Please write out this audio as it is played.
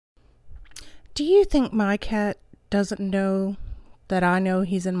Do you think my cat doesn't know that I know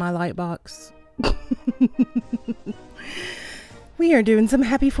he's in my light box? We are doing some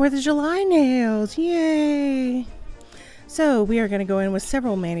happy 4th of July nails. Yay! So we are going to go in with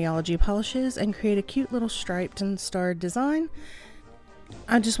several Maniology polishes and create a cute little striped and starred design.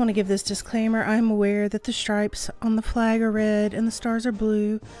 I just want to give this disclaimer. I'm aware that the stripes on the flag are red and the stars are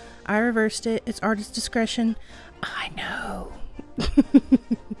blue. I reversed it. It's artist discretion. I know.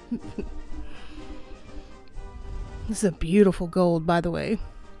 This is a beautiful gold, by the way.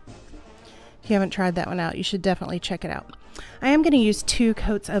 If you haven't tried that one out, you should definitely check it out. I am going to use 2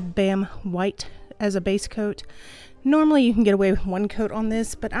 coats of BAM white as a base coat. Normally you can get away with 1 coat on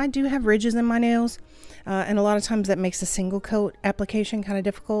this, but I do have ridges in my nails, and a lot of times that makes a single coat application kind of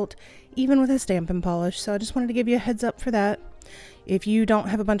difficult, even with a stamping polish. So I just wanted to give you a heads up for that. If you don't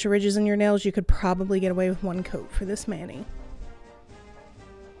have a bunch of ridges in your nails, you could probably get away with 1 coat for this mani.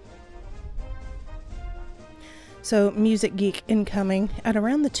 So Music Geek incoming at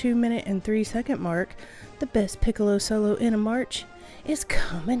around the 2-minute and 3-second mark. The best piccolo solo in a march is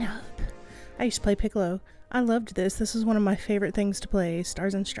coming up. I used to play piccolo. I loved this. This is one of my favorite things to play,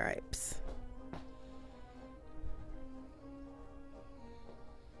 Stars and Stripes.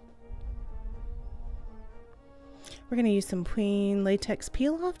 We're going to use some Pueen latex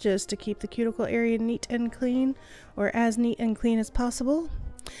peel off just to keep the cuticle area neat and clean, or as neat and clean as possible.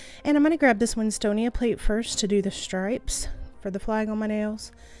 And I'm going to grab this Winstonia plate first to do the stripes for the flag on my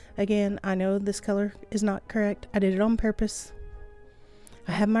nails. Again, I know this color is not correct. I did it on purpose.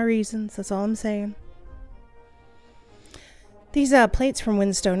 I have my reasons, that's all I'm saying. These plates from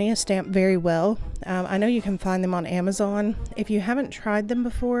Winstonia stamp very well. I know you can find them on Amazon. If you haven't tried them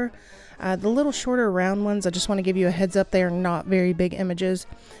before, the little shorter round ones, I just want to give you a heads up, they are not very big images.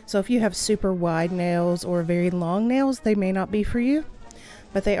 So if you have super wide nails or very long nails, they may not be for you.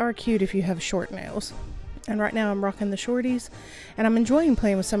 But they are cute if you have short nails. And right now I'm rocking the shorties, and I'm enjoying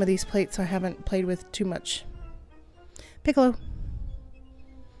playing with some of these plates I haven't played with too much. Piccolo.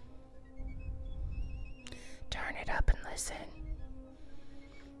 Turn it up and listen.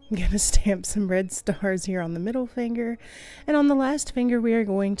 I'm going to stamp some red stars here on the middle finger, and on the last finger we are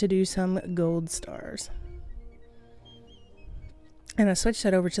going to do some gold stars. And I switched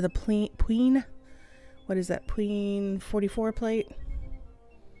that over to the Pueen, what is that, Pueen 44 plate.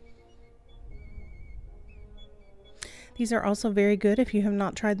 These are also very good if you have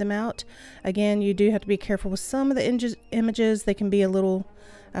not tried them out. Again, you do have to be careful with some of the images. They can be a little,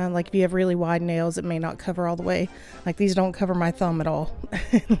 like if you have really wide nails, it may not cover all the way. Like these don't cover my thumb at all.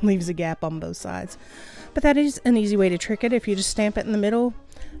 It leaves a gap on both sides. But that is an easy way to trick it. If you just stamp it in the middle,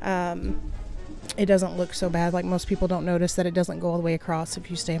 it doesn't look so bad. Like most people don't notice that it doesn't go all the way across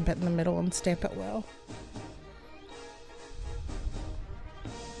if you stamp it in the middle and stamp it well.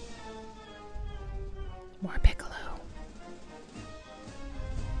 More piccolo.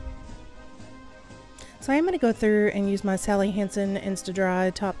 So I'm going to go through and use my Hansen Insta-Dry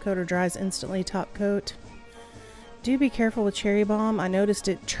Top Coat or Dries Instantly Top Coat. Do be careful with Cherry Bomb. I noticed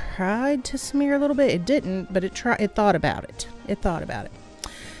it tried to smear a little bit. It didn't, but it thought about it. It thought about it.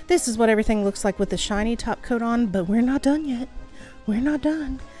 This is what everything looks like with the shiny top coat on, but we're not done yet. We're not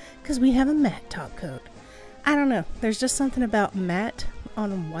done because we have a matte top coat. I don't know. There's just something about matte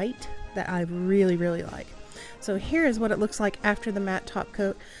on white that I really, really like. So here is what it looks like after the matte top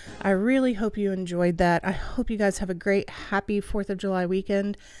coat. I really hope you enjoyed that. I hope you guys have a great, happy 4th of July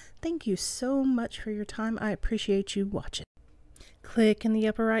weekend. Thank you so much for your time. I appreciate you watching. Click in the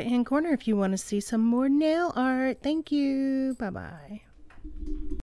upper right hand corner if you want to see some more nail art. Thank you. Bye-bye.